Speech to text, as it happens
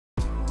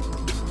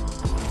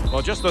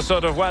Well, just the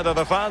sort of weather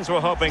the fans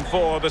were hoping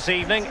for this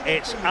evening.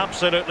 It's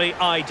absolutely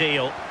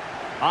ideal.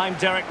 I'm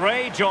Derek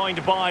Ray,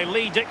 joined by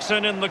Lee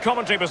Dixon in the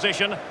commentary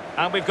position.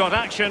 And we've got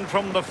action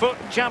from the FUT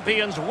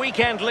Champions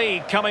Weekend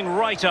League coming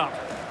right up.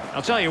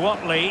 I'll tell you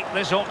what, Lee,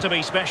 this ought to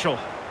be special.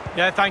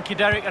 Yeah, thank you,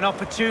 Derek. An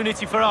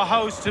opportunity for our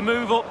hosts to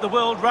move up the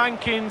world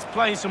rankings,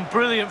 playing some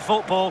brilliant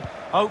football.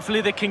 Hopefully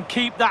they can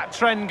keep that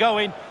trend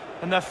going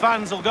and their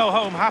fans will go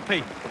home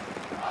happy.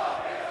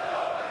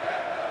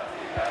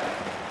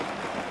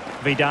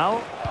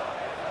 Vidal.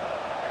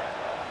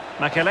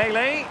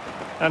 Makelele.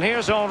 And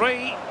here's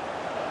Henry.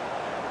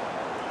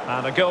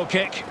 And a goal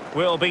kick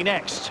will be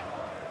next.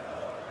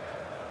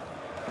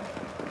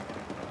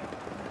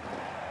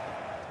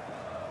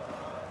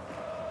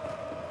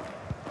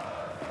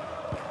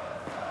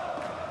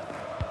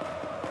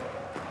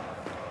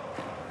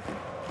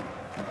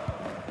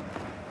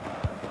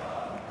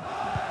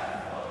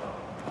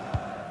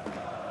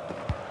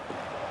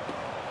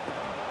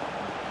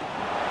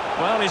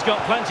 Well, he's got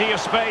plenty of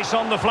space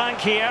on the flank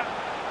here.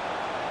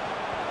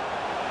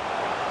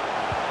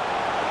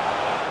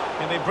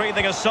 He'll be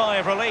breathing a sigh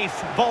of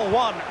relief. Ball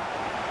one.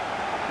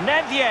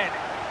 Nedved.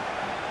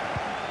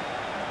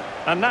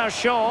 And now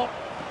Shaw.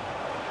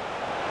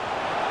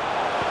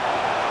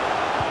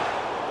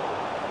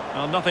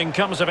 Well, nothing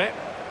comes of it.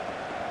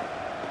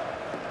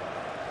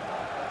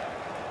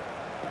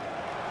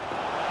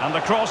 And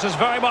the cross is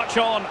very much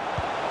on.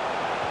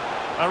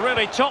 A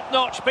really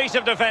top-notch piece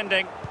of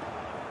defending.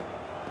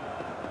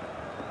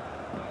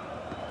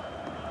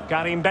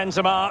 Karim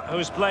Benzema,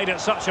 who's played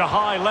at such a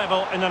high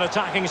level in an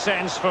attacking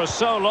sense for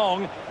so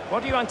long.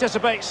 What do you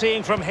anticipate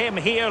seeing from him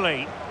here,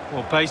 Lee?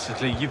 Well,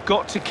 basically, you've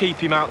got to keep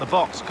him out the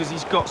box because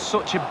he's got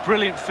such a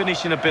brilliant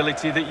finishing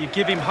ability that you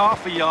give him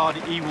half a yard,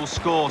 he will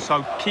score.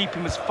 So keep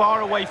him as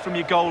far away from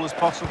your goal as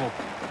possible.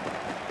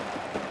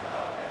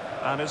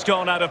 And it's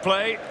gone out of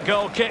play.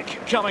 Goal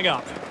kick coming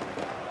up.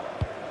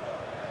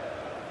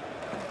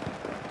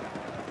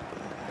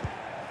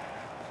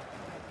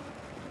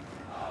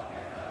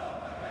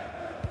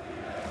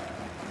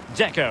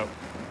 Deco.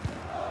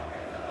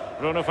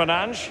 Bruno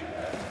Fernandes.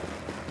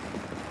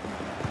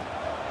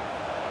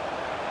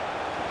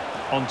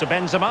 On to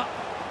Benzema.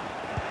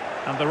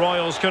 And the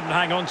Royals couldn't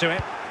hang on to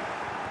it.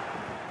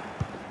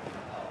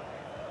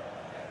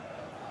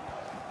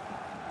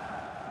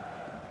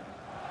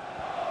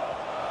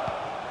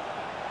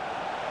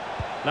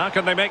 Now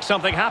can they make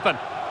something happen?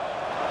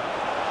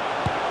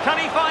 Can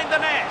he find the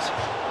net?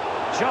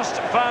 Just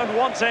found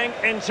wanting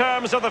in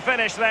terms of the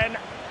finish then.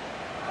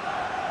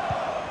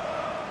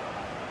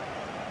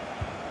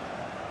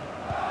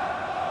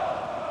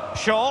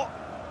 Shaw.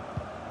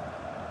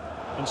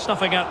 And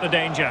snuffing out the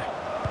danger.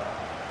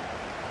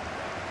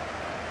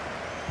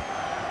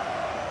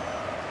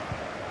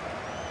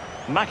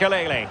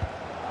 Makelele.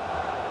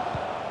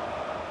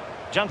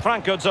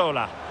 Gianfranco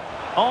Zola.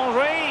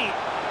 Henry.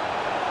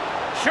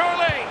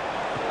 Surely.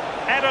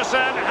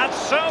 Ederson had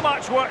so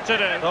much work to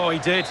do. Oh, he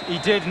did,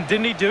 and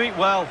didn't he do it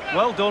well?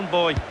 Well done,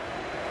 boy.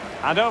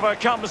 And over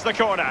comes the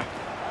corner.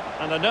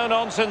 And a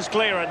no-nonsense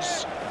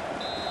clearance.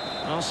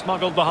 Well,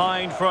 smuggled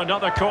behind for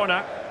another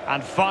corner.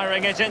 And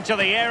firing it into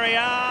the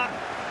area.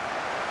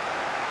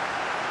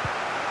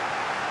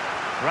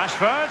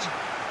 Rashford.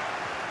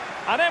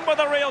 And in with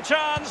a real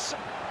chance.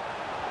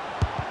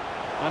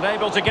 And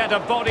able to get a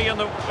body in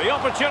the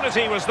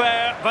opportunity was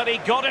there, but he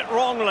got it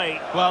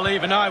wrongly. Well,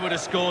 even I would have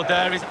scored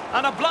there.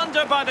 And a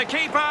blunder by the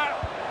keeper.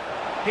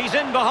 He's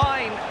in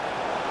behind.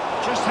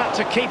 Just had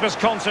to keep his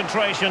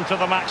concentration to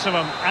the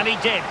maximum, and he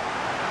did.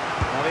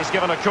 Well, he's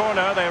given a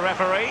corner, the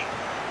referee.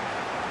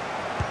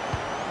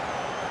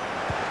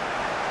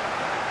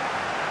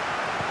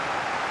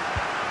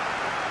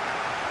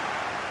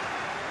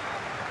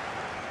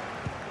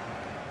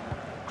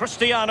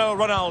 Cristiano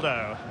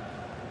Ronaldo.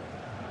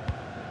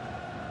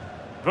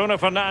 Bruno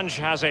Fernandes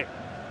has it.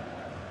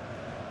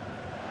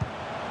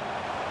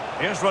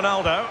 Here's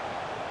Ronaldo.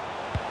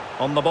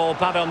 On the ball,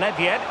 Pavel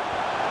Nedved.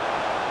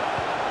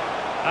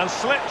 And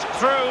slipped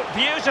through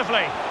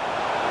beautifully.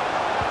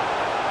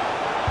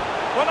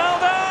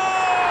 Ronaldo!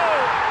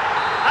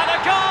 And a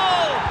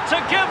goal to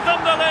give them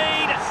the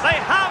lead. They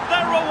have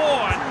their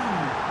reward.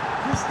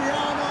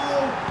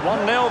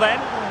 1-0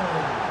 then.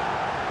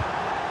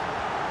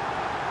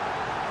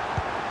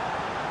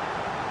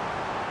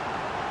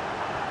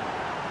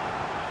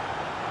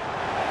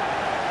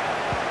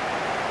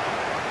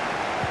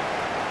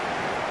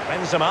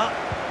 Benzema.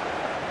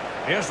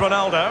 Here's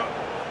Ronaldo.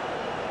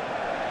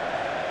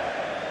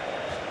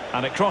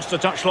 And it crossed the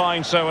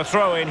touchline, so a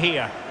throw in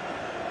here.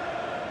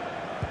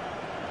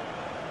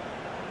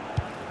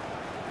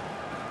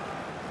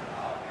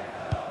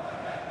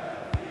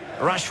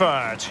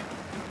 Rashford.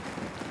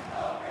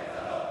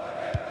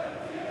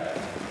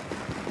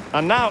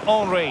 And now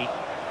Henry.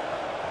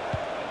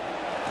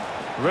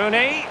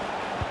 Rooney.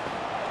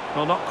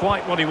 Well, not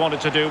quite what he wanted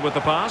to do with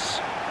the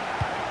pass.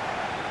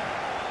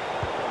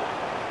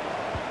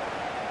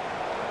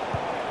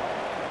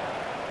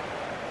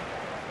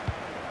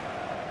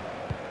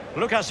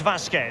 Lucas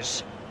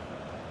Vazquez.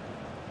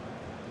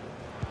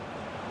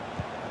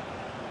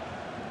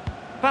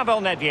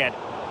 Pavel Nedved.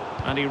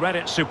 And he read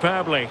it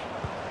superbly.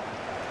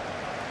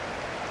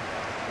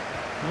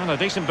 And a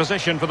decent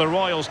position for the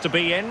Royals to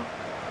be in.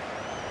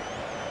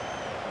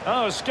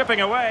 Oh,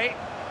 skipping away.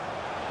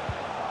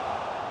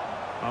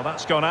 Well,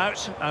 that's gone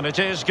out, and it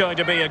is going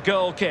to be a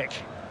goal kick.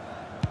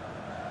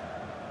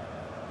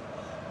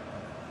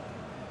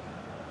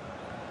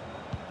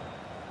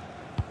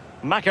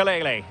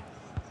 Makalele.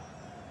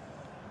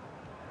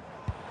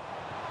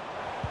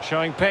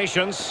 Showing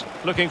patience,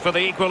 looking for the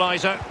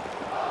equaliser.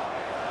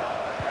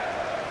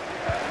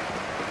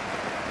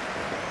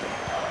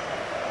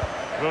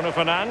 Bruno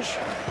Fernandes.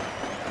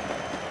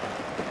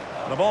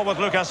 The ball with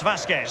Lucas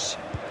Vazquez.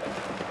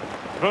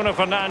 Bruno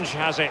Fernandes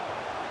has it.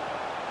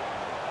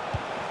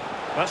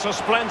 That's a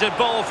splendid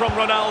ball from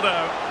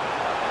Ronaldo.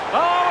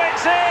 Oh,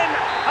 it's in!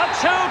 A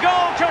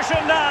two-goal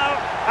cushion now,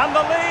 and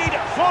the lead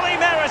fully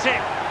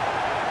merited.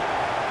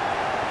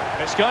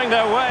 It's going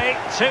their way,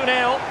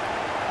 2-0.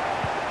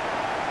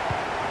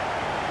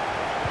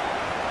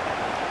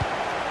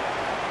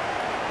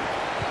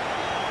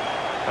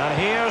 And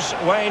here's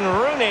Wayne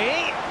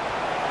Rooney.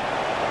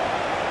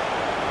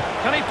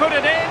 Can he put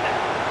it in?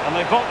 And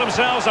they bought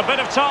themselves a bit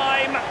of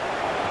time.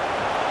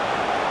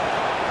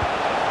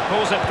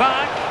 Pulls it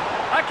back.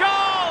 A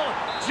goal!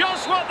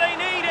 Just what they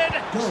needed.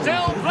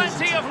 Still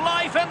plenty of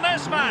life in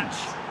this match.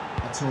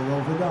 That's all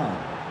over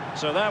now.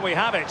 So there we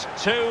have it,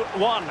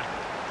 2-1.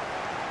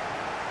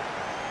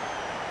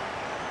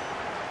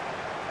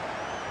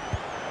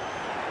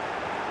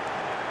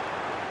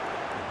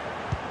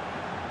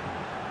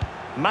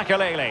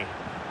 Makalele.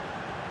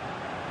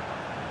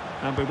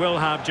 And we will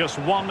have just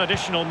one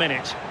additional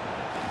minute.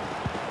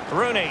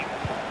 Rooney.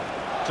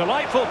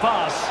 Delightful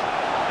pass.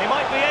 He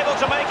might be able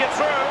to make it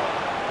through.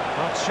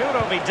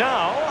 Arturo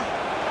Vidal.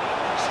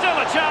 Still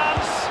a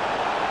chance.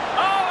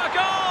 Oh, a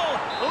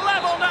goal!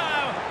 Level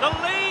now. The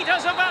lead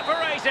has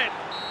evaporated.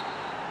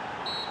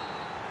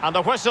 And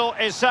the whistle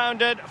is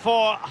sounded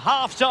for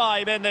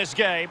half-time in this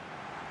game.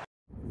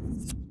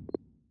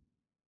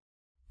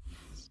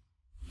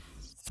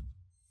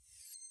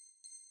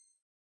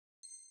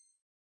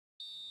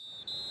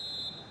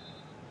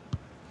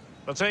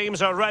 The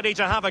teams are ready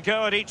to have a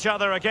go at each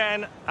other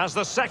again as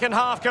the second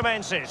half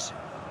commences.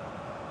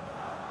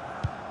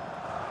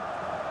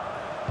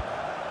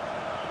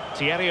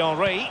 Thierry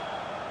Henry.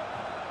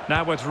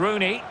 Now with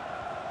Rooney.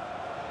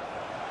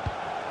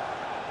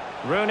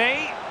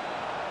 Rooney.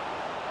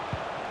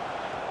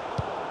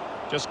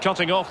 Just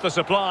cutting off the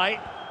supply.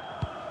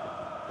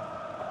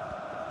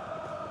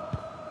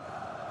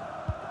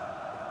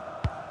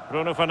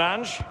 Bruno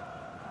Fernandes.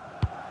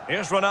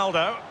 Here's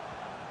Ronaldo.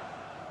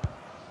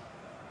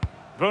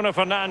 Bruno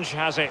Fernandes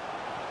has it.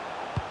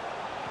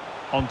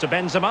 On to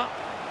Benzema.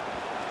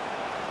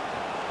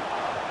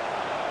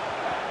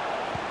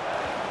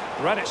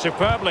 Read it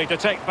superbly to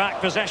take back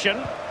possession.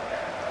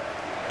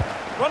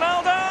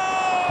 Ronaldo!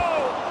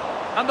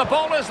 And the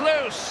ball is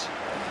loose.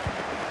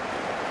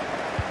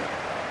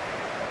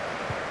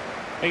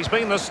 He's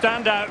been the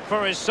standout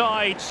for his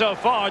side so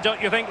far,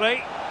 don't you think,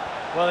 Lee?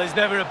 Well, there's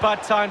never a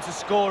bad time to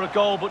score a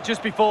goal, but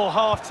just before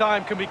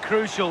half-time can be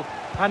crucial.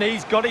 And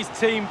he's got his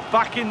team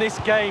back in this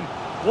game.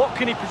 What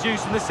can he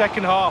produce in the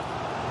second half?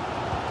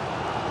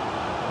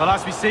 Well,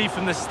 as we see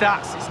from the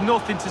stats, it's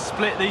nothing to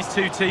split these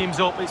two teams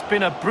up. It's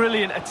been a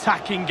brilliant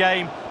attacking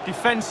game.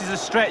 Defences are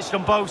stretched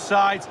on both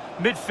sides.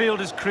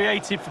 Midfielders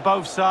creative for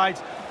both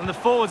sides. And the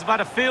forwards have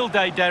had a field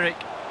day, Derek.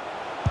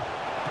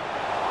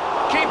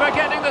 Keeper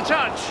getting the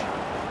touch.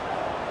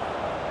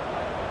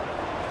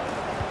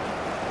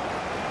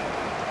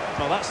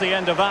 Well, that's the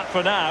end of that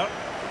for now.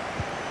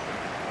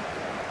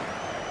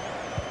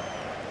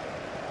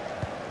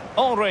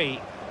 Henry.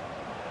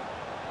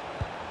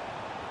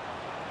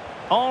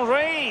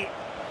 Henry.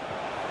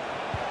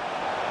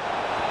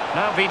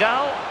 Now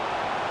Vidal.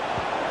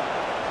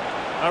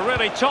 A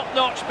really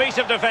top-notch piece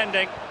of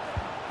defending.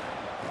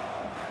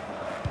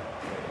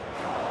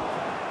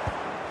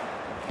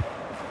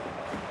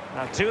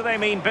 Now, do they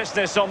mean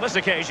business on this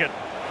occasion?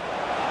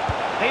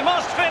 He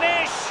must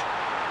finish!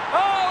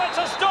 Oh, it's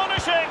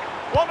astonishing!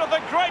 One of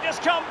the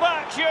greatest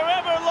comebacks you're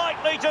ever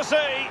likely to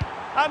see.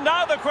 And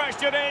now the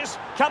question is,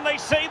 can they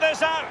see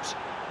this out?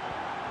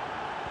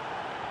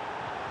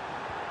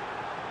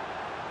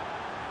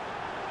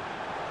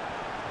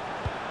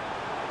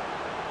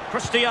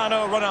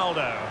 Cristiano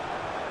Ronaldo.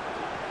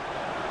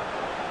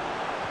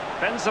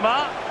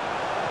 Benzema.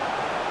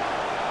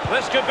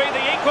 This could be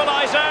the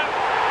equaliser.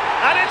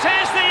 And it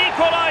is the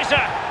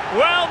equaliser.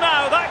 Well,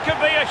 now, that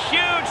could be a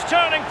huge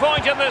turning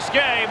point in this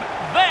game.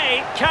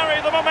 They carry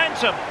the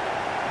momentum.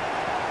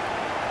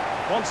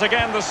 Once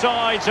again, the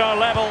sides are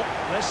level.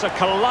 This is a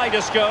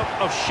kaleidoscope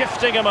of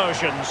shifting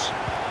emotions.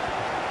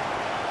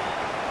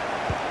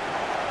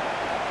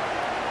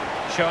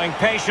 Showing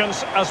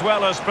patience as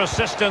well as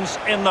persistence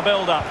in the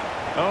build-up.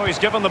 Oh, he's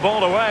given the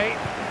ball away.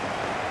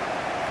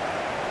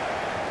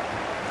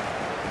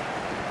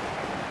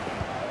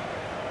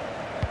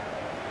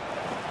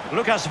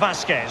 Lucas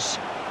Vazquez.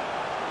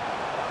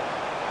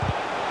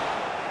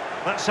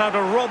 That's how to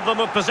rob them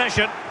of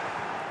possession.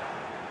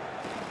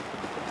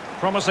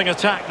 Promising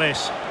attack,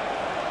 this.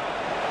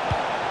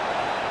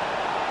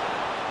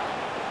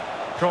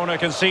 Corner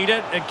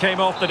conceded, it came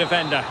off the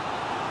defender.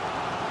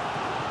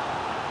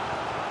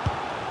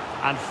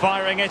 And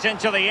firing it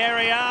into the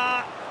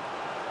area.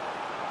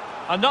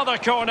 Another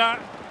corner.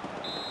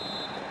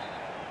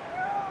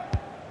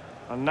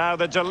 And now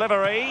the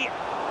delivery.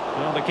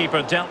 Well, the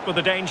keeper dealt with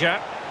the danger.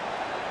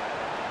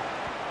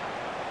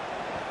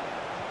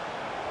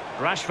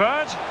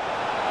 Rashford.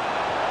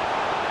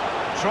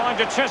 Trying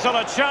to chisel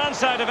a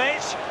chance out of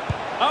it.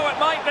 Oh, it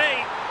might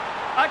be.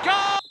 A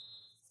goal!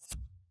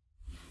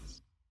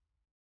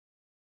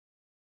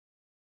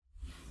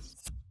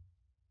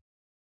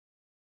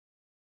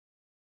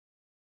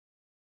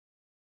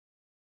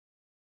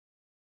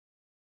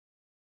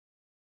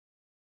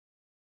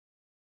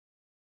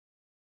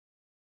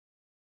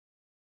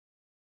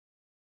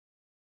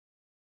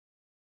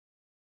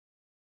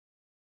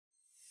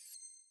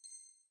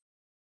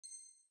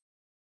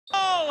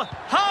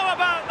 How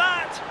about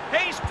that?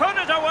 He's put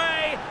it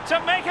away to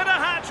make it a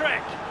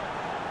hat-trick.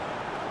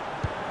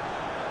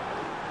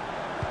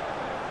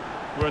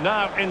 We're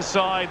now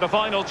inside the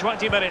final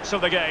 20 minutes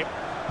of the game.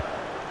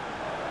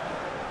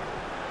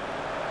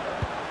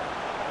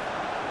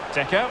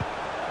 Deco.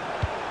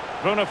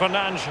 Bruno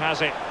Fernandes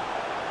has it.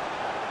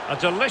 A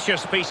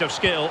delicious piece of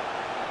skill.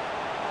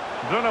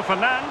 Bruno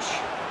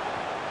Fernandes.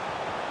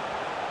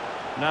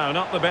 No,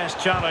 not the best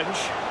challenge.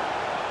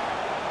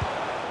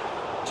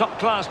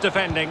 Top-class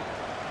defending.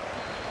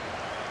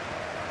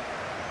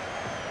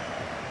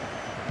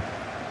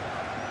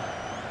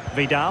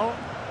 Vidal.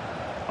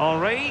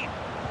 Henry.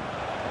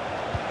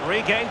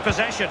 Regained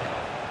possession.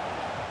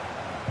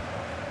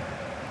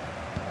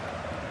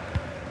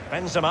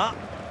 Benzema.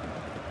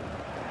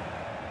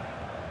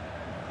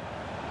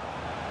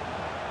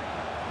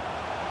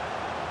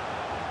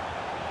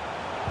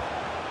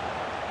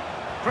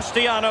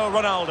 Cristiano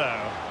Ronaldo.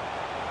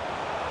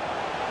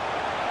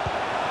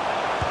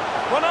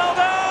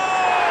 Ronaldo!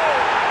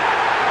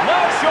 No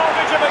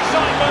shortage of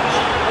excitement.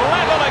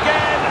 Level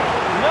again.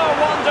 No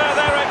wonder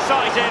they're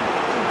excited.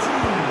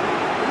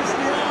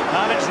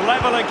 And it's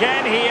level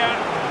again here.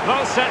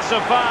 Both sets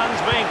of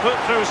fans being put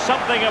through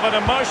something of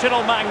an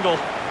emotional mangle.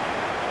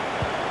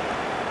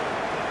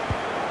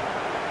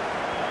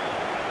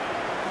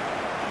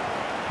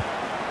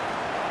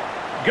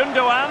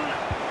 Gundogan.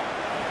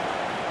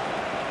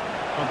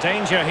 Well,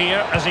 danger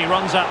here as he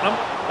runs at them.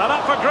 And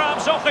up for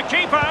grabs off the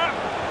keeper.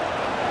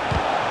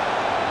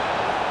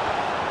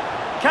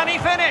 Can he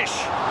finish?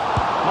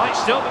 Might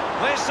still be.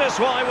 This is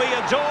why we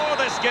adore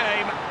this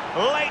game.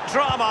 Late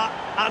drama,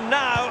 and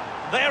now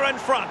they're in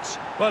front.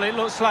 Well, it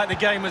looks like the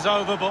game is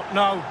over, but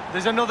no.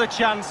 There's another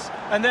chance,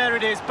 and there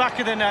it is, back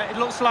of the net. It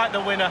looks like the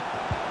winner.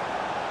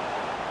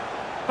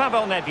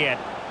 Pavel Nedved.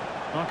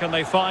 How can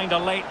they find a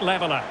late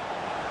leveller?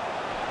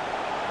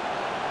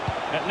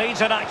 It needs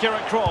an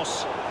accurate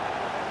cross.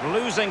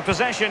 Losing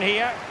possession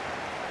here.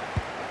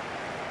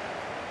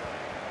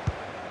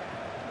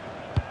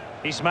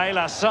 Ismail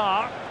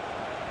Assar.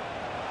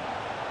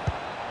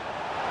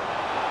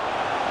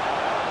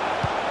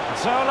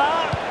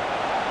 Zola.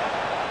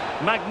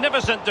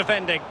 Magnificent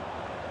defending.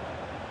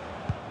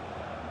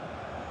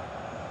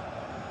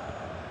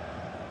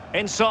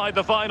 Inside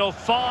the final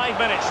 5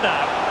 minutes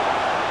now.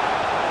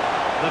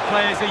 The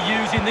players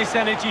are using this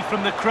energy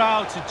from the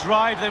crowd to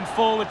drive them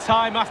forward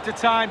time after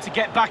time to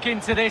get back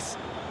into this.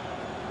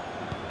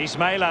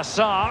 Ismail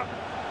Assar.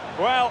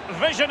 Well,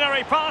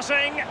 visionary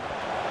passing.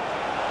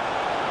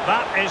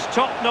 That is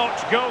top-notch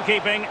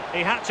goalkeeping.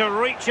 He had to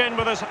reach in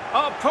with his...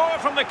 Oh, poor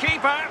from the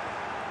keeper.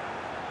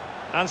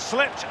 And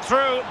slipped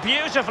through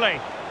beautifully.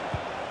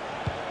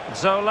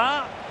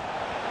 Zola.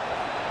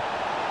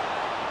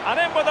 And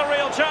in with a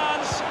real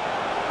chance.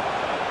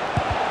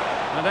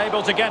 And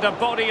able to get a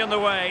body in the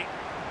way.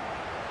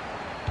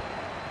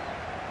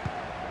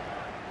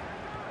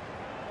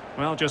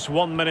 Well, just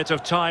 1 minute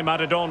of time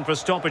added on for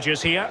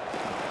stoppages here.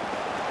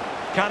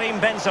 Karim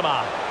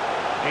Benzema.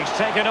 He's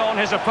taken on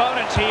his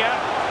opponents here.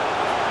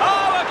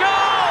 Oh, a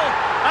goal!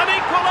 An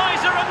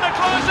equaliser in the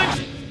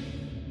closing...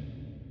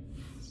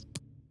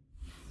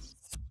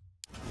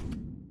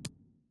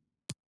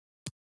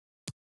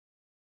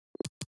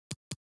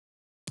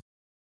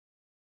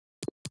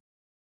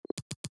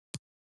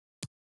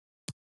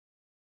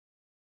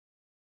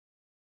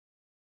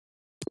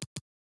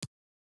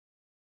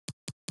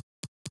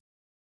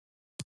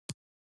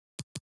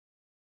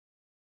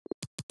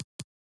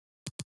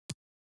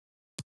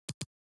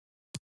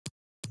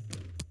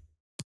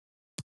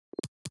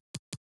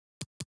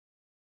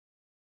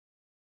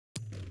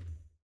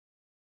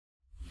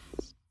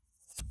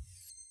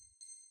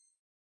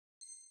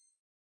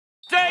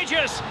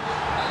 Stages.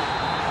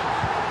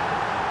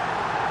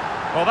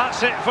 Well,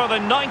 that's it for the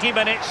 90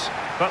 minutes,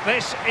 but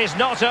this is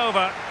not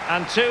over,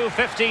 and two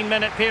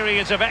 15-minute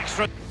periods of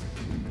extra...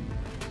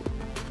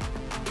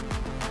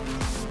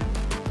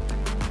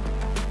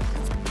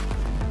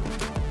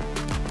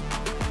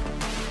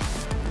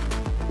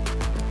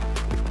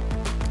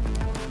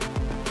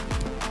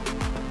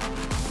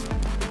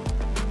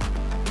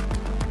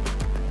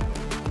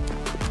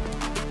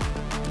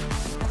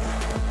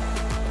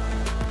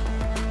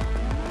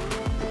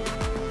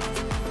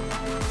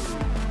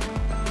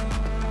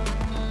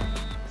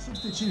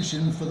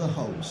 Substitution for the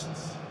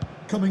hosts.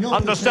 Coming on.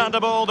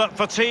 Understandable that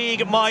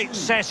fatigue might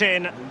set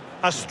in.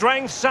 A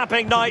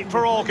strength-sapping night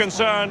for all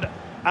concerned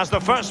as the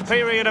first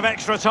period of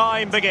extra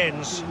time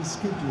begins.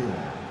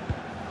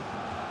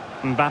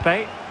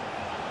 Mbappe.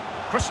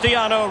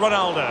 Cristiano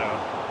Ronaldo.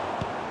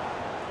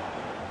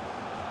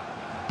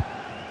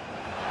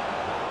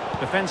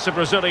 Defensive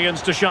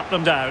Brazilians to shut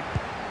them down.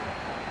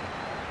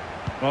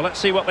 Well, let's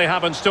see what they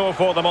have in store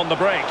for them on the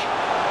break.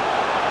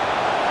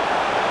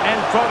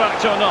 End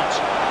product or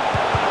not?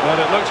 Well,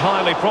 it looked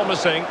highly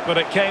promising, but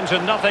it came to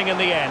nothing in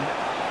the end.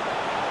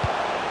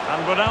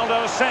 And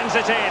Ronaldo sends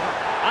it in.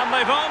 And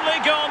they've only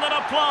gone and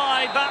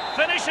applied that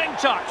finishing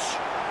touch.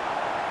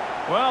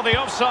 Well,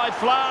 the offside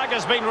flag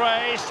has been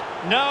raised.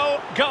 No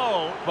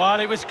goal.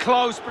 Well, it was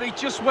close, but he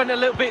just went a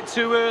little bit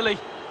too early.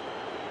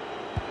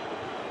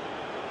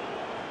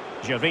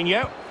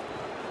 Gervinho.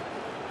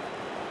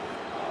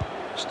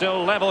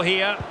 Still level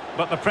here,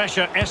 but the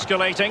pressure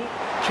escalating.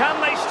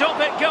 Can they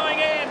stop it going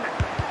in?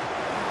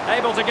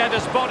 Able to get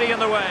his body in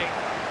the way.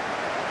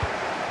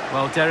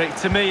 Well, Derek,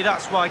 to me,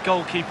 that's why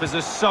goalkeepers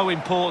are so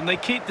important. They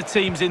keep the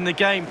teams in the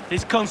game.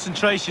 His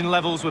concentration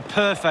levels were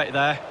perfect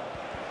there.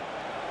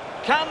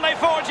 Can they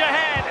forge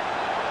ahead?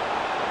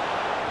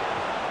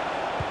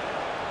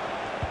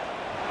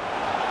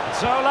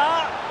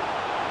 Zola.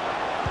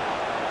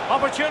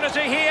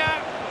 Opportunity here.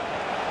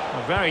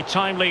 A very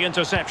timely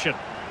interception.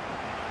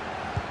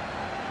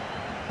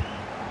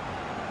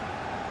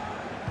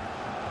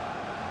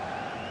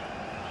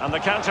 And the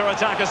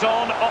counter-attack is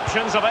on.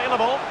 Options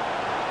available.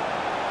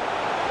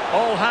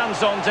 All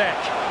hands on deck.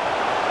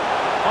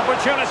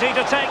 Opportunity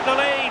to take the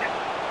lead.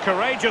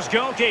 Courageous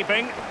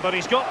goalkeeping, but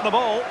he's got the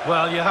ball.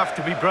 Well, you have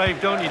to be brave,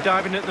 don't you?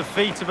 Diving at the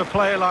feet of a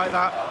player like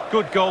that.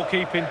 Good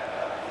goalkeeping.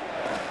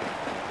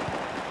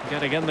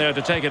 Getting in there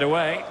to take it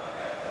away.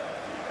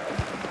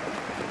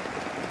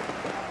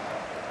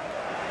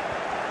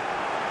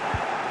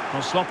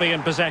 Well, sloppy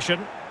in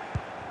possession.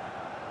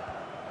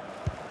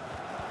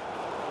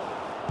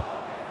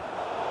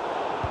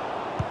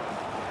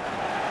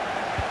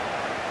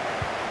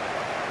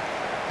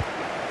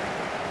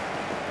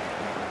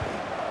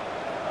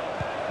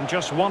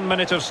 Just 1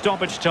 minute of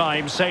stoppage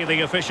time, say the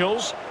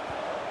officials.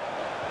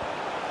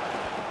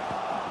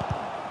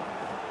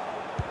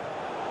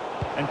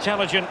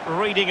 Intelligent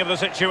reading of the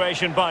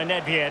situation by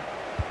Nedved.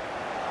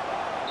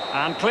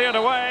 And cleared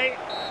away.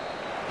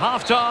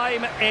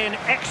 Half-time in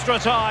extra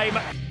time.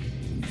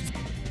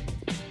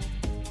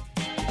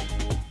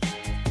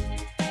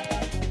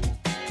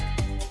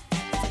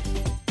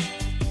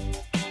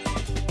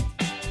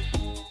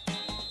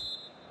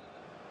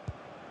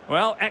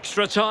 Well,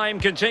 extra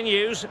time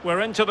continues. We're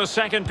into the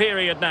second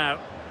period now.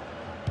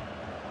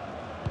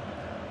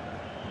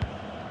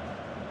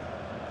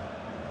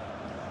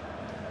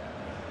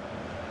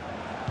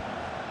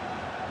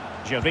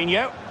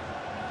 Gervinho.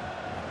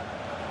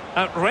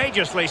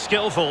 Outrageously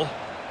skillful,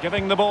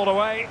 giving the ball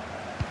away.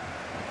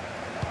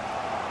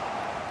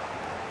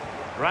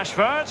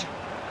 Rashford.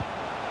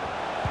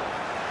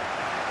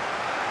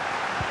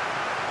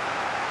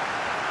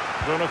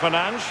 Bruno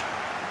Fernandes.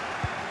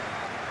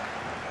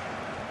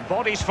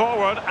 Bodies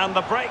forward and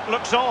the break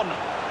looks on.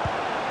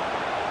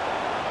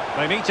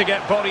 They need to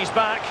get bodies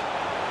back.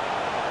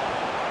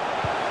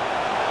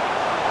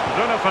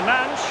 Bruno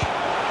Fernandes.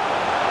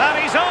 And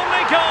he's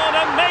only gone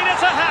and made it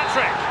a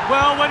hat-trick.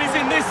 Well, when he's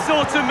in this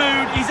sort of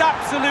mood, he's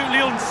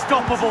absolutely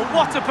unstoppable.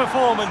 What a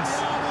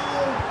performance.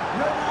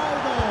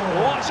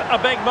 What a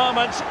big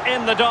moment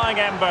in the dying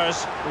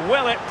embers.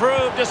 Will it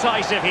prove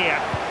decisive here?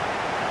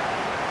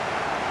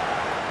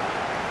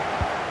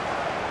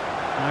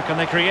 Now can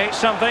they create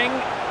something?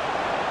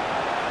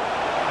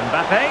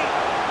 Mbappe.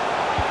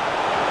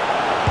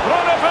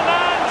 Bruno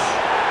Fernandes.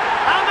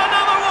 And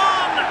another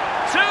one.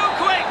 2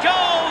 quick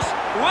goals.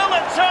 Will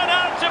it turn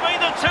out to be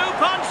the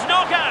two-punch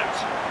knockout?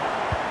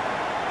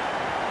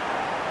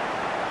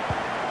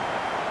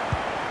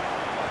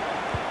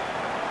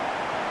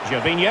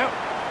 Gervinho.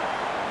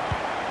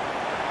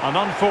 An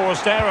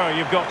unforced error,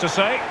 you've got to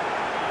say.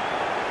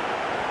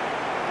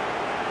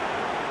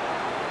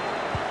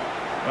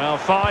 Well,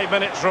 5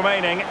 minutes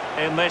remaining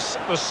in this,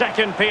 the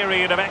second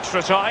period of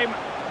extra time.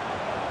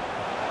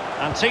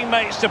 And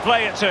teammates to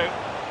play it to.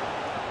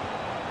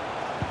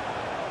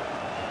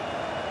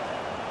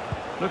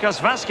 Lucas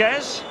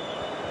Vazquez.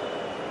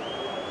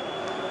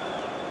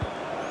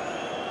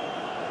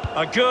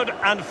 A good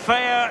and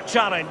fair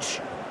challenge.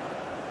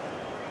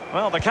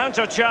 Well, the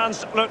counter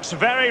chance looks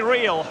very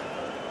real.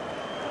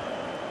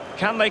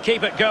 Can they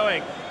keep it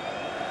going?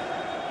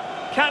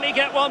 Can he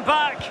get one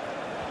back?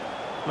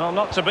 Well,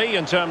 not to be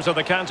in terms of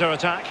the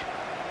counter-attack.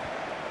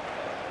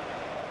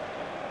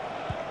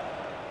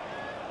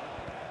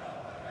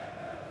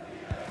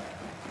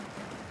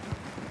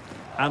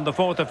 And the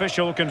fourth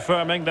official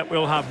confirming that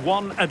we'll have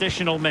 1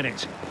 additional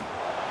minute.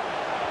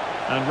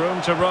 And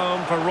room to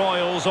roam for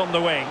Royals on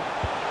the wing.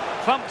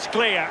 Thumped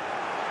clear.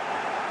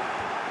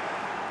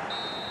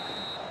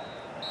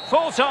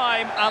 Full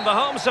time and the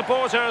home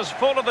supporters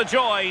full of the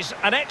joys.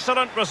 An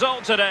excellent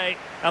result today,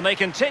 and they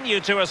continue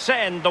to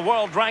ascend the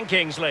world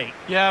rankings, Lee.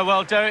 Yeah,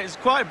 well, Derek, it's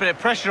quite a bit of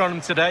pressure on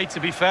them today, to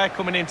be fair,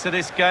 coming into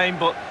this game,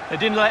 but they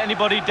didn't let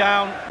anybody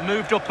down,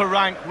 moved up a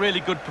rank,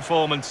 really good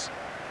performance.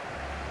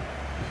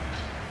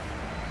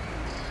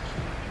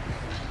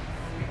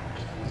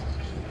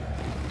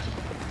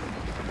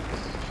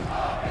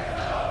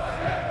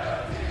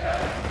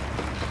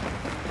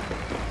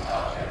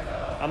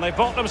 And they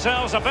bought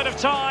themselves a bit of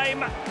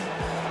time.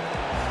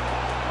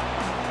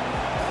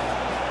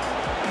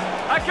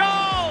 A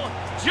goal!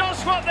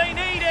 Just what they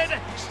needed.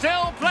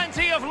 Still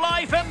plenty of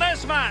life in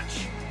this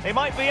match. He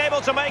might be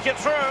able to make it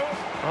through.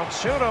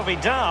 Arturo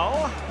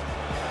Vidal.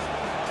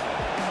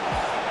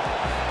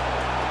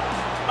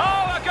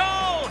 Oh, a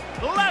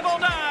goal! Level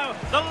now.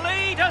 The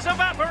lead has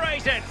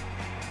evaporated.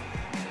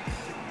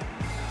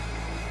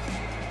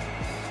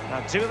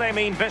 Now, do they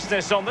mean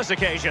business on this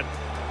occasion?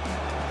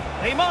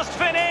 He must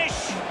finish!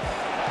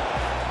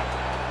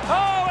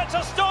 Oh, it's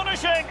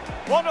astonishing!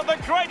 One of the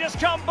greatest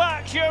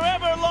comebacks you're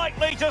ever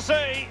likely to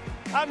see.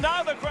 And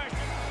now the question...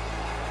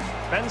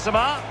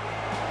 Benzema.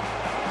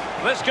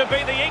 This could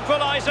be the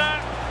equaliser.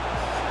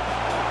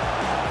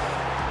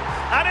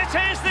 And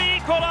it is the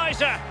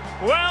equaliser.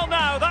 Well,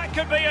 now, that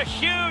could be a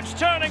huge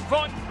turning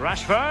point.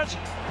 Rashford.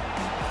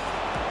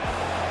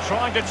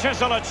 Trying to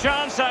chisel a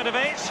chance out of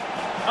it.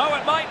 Oh,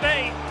 it might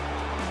be.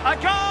 A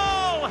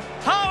goal!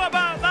 How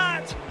about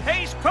that?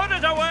 He's put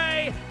it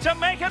away to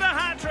make it a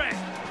hat-trick.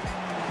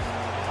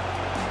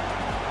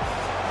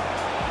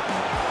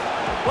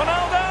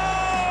 Ronaldo!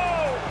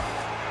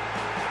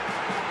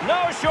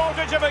 No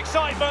shortage of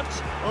excitement.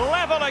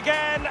 Level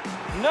again.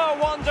 No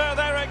wonder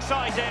they're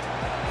excited.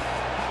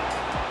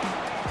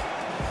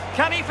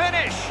 Can he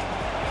finish?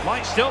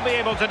 Might still be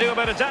able to do a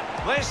bit of that.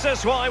 This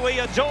is why we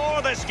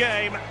adore this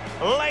game.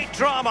 Late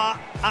drama,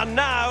 and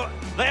now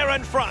they're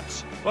in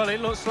front. Well,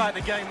 it looks like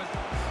the game...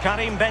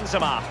 Karim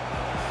Benzema.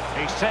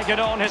 He's taken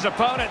on his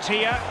opponents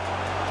here.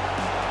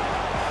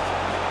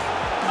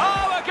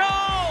 Oh, a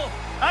goal!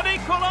 An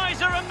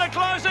equaliser in the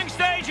closing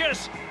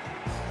stages.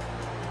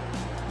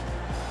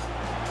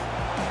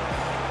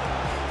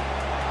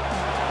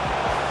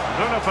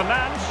 Bruno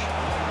Fernandes.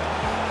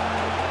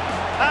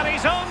 And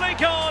he's only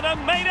gone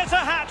and made it a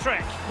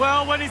hat-trick.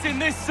 Well, when he's in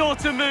this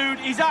sort of mood,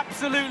 he's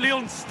absolutely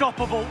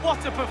unstoppable.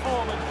 What a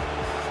performance.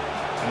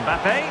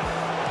 Mbappe.